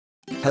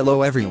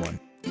Hello everyone.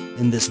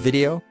 In this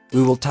video,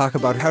 we will talk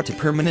about how to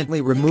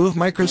permanently remove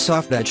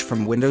Microsoft Edge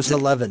from Windows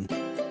 11.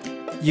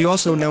 You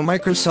also know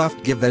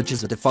Microsoft gives Edge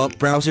as a default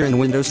browser in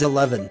Windows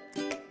 11.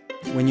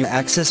 When you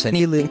access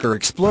any link or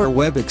explore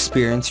web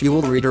experience, you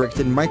will redirect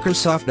in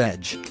Microsoft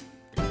Edge.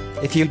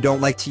 If you don't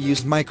like to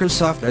use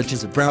Microsoft Edge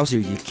as a browser,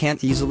 you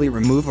can't easily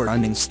remove or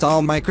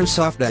uninstall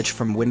Microsoft Edge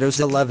from Windows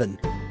 11.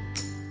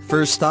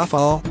 First of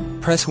all,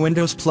 press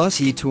Windows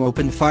plus E to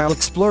open File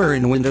Explorer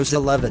in Windows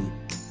 11.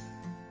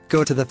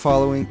 Go to the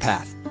following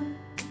path.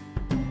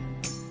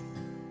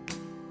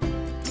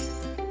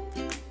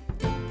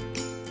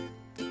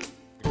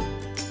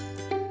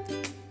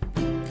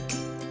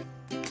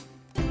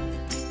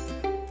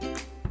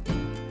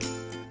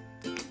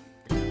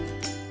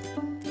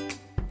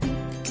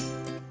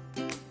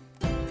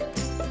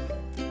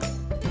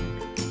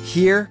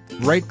 Here,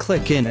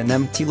 right-click in an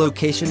empty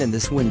location in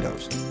this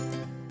Windows,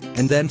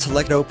 and then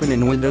select Open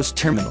in Windows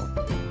Terminal.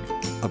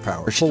 A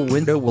PowerShell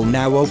window will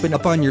now open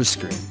up on your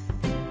screen.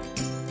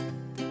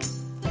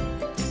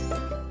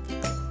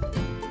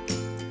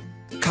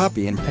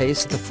 Copy and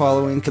paste the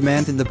following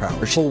command in the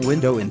PowerShell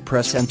window and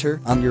press Enter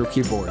on your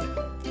keyboard.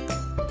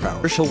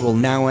 PowerShell will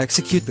now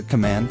execute the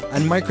command,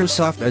 and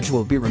Microsoft Edge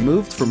will be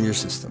removed from your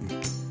system.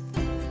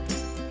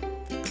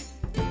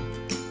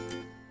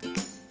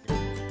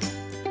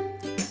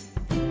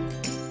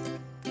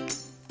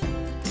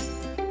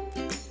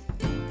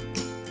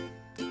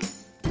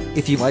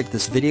 If you like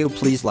this video,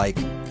 please like,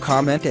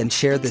 comment and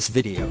share this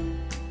video.